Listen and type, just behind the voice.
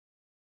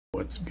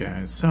What's up,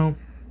 guys? So,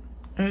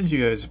 as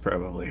you guys have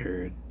probably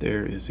heard,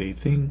 there is a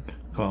thing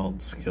called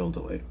skill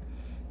delay.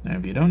 Now,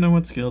 if you don't know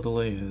what skill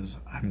delay is,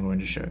 I'm going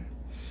to show you.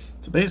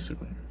 So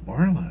basically,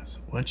 more or less,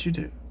 what you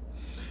do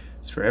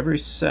is for every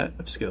set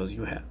of skills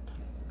you have,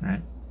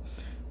 right?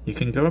 You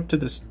can go up to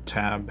this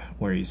tab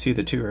where you see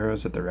the two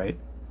arrows at the right,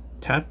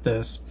 tap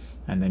this,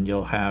 and then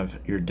you'll have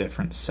your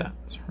different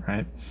sets,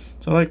 right?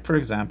 So like, for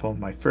example,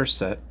 my first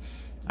set,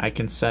 I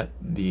can set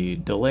the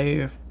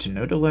delay to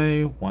no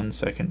delay, 1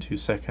 second, 2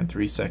 second,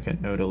 3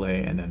 second, no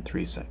delay, and then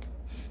 3 second,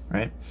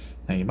 right?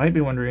 Now you might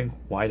be wondering,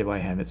 why do I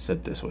have it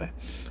set this way?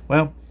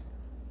 Well,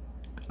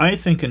 I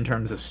think in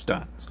terms of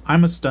stuns.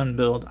 I'm a stun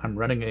build, I'm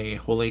running a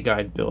Holy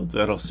Guide build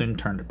that'll soon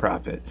turn to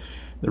profit.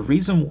 The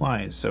reason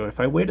why is, so if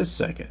I wait a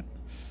second,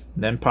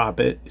 then pop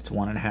it, it's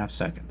 1.5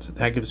 seconds.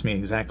 That gives me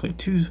exactly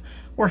 2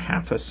 or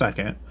half a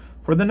second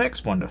for the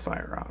next one to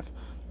fire off.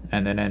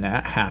 And then in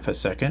that half a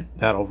second,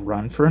 that'll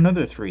run for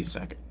another 3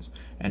 seconds.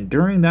 And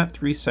during that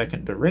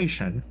 3-second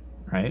duration,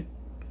 right,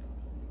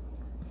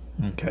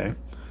 okay,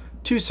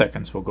 2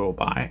 seconds will go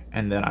by,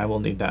 and then I will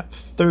need that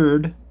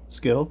third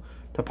skill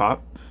to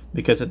pop,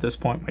 because at this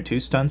point my 2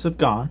 stuns have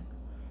gone.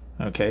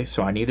 Okay,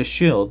 so I need a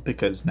shield,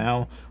 because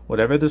now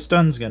whatever the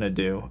stun's gonna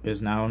do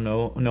is now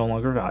no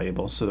longer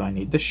valuable, so I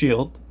need the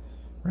shield,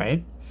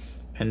 right?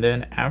 And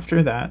then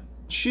after that,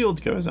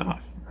 shield goes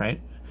off,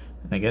 right?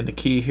 And again, the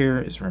key here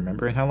is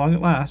remembering how long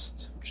it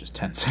lasts, which is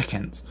 10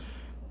 seconds.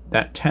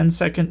 That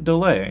 10-second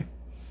delay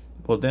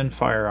will then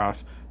fire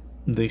off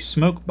the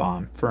smoke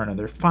bomb for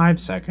another 5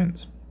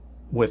 seconds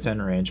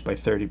within range by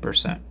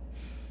 30%.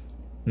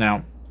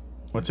 Now,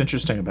 what's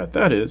interesting about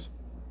that is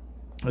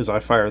I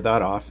fire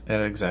that off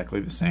at exactly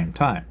the same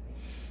time.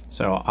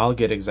 So I'll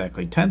get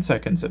exactly 10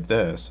 seconds of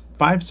this,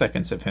 5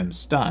 seconds of him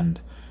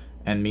stunned,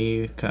 and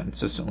me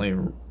consistently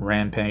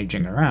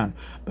rampaging around.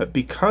 But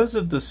because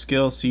of the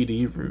skill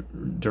CD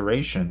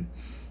duration,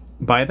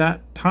 by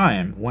that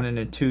time, 1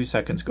 and 2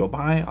 seconds go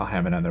by, I'll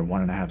have another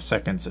 1.5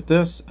 seconds of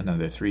this,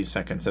 another 3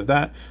 seconds of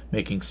that,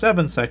 making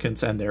 7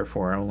 seconds, and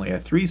therefore only a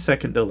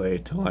 3-second delay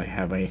till I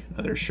have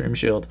another Shroom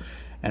Shield,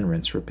 and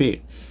rinse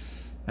repeat.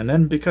 And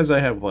then because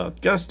I have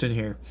Wild Gust in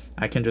here,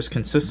 I can just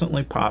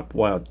consistently pop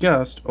Wild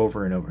Gust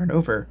over and over and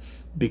over,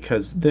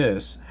 because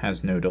this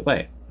has no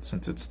delay,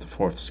 since it's the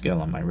 4th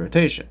skill on my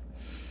rotation.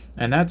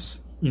 And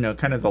that's, you know,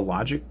 kind of the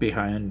logic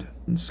behind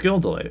skill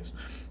delays,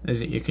 is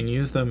that you can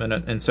use them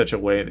in such a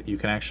way that you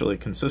can actually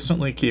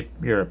consistently keep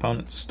your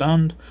opponent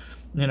stunned,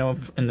 you know,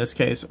 in this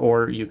case,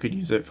 or you could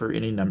use it for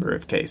any number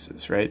of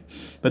cases, right?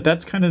 But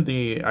that's kind of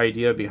the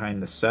idea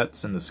behind the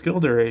sets and the skill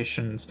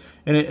durations,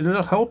 and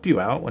it'll help you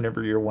out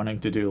whenever you're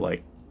wanting to do,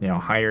 like, you know,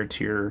 higher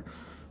tier,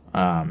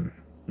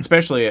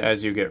 especially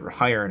as you get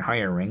higher and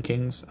higher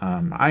rankings.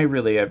 I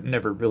really have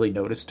never really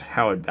noticed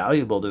how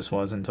valuable this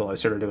was until I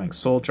started doing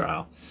Soul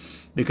Trial,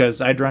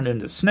 because I'd run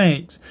into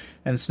snakes,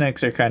 and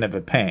snakes are kind of a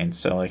pain.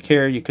 So like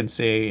here you can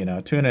see, you know,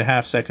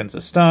 2.5 seconds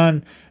of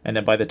stun, and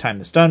then by the time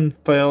the stun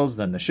fails,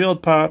 then the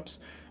shield pops,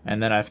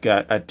 and then I've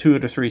got a 2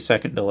 to 3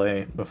 second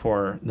delay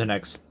before the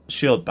next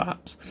shield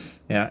pops.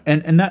 Yeah,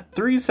 and that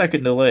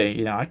 3-second delay,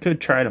 you know, I could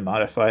try to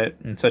modify it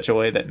in such a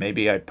way that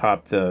maybe I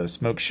pop the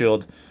smoke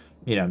shield,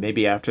 you know,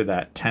 maybe after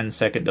that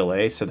 10-second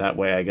delay, so that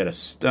way I get a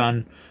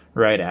stun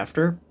right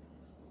after.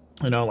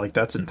 You know, like,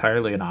 that's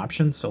entirely an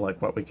option. So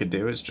like what we could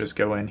do is just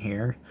go in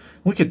here,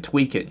 we could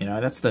tweak it. You know,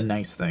 that's the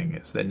nice thing,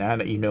 is that now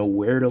that you know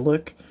where to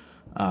look,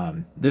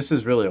 this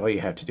is really all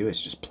you have to do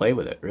is just play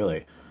with it,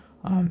 really.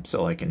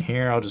 So like in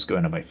here, I'll just go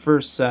into my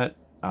first set.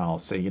 I'll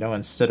say, you know,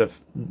 instead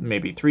of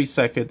maybe 3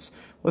 seconds,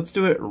 let's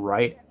do it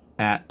right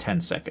at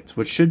 10 seconds,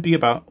 which should be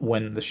about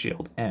when the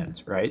shield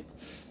ends, right?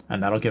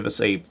 And that'll give us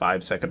a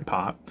 5-second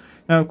pop.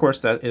 Now, of course,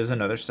 that is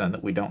another stun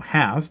that we don't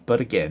have, but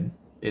again,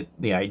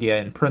 the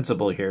idea in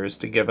principle here is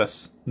to give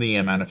us the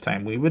amount of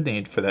time we would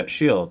need for that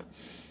shield.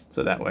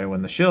 So that way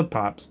when the shield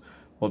pops,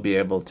 we'll be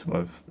able to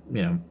have,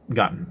 you know,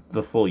 gotten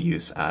the full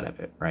use out of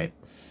it, right?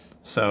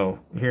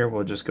 So here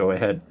we'll just go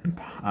ahead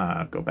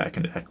and go back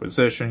into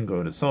acquisition,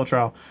 go to Soul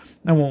Trial,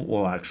 and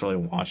we'll actually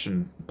watch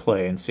and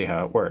play and see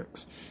how it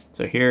works.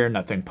 So here,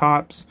 nothing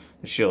pops,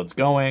 the shield's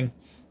going,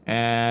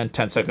 and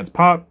 10 seconds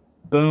pop,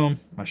 boom,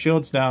 my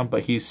shield's down,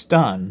 but he's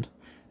stunned,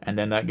 and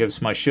then that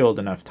gives my shield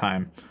enough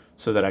time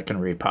so that I can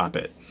repop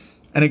it.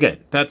 And again,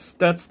 that's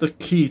the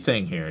key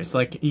thing here. It's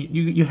like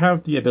you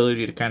have the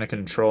ability to kind of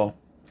control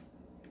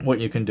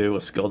what you can do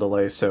with skill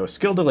delay. So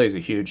skill delay is a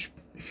huge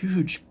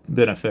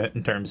benefit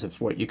in terms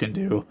of what you can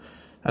do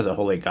as a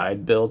Holy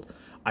Guide build.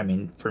 I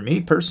mean, for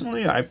me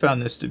personally, I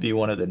found this to be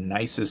one of the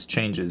nicest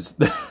changes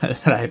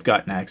that I've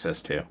gotten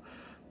access to,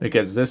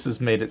 because this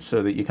has made it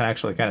so that you can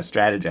actually kind of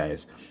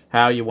strategize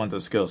how you want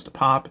those skills to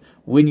pop,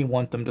 when you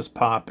want them to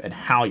pop, and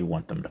how you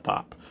want them to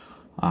pop.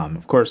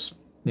 Of course,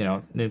 you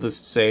know,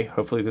 needless to say,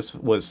 hopefully this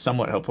was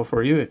somewhat helpful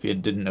for you if you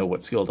didn't know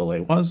what skill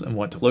delay was and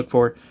what to look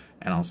for,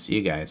 and I'll see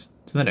you guys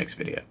to the next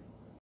video.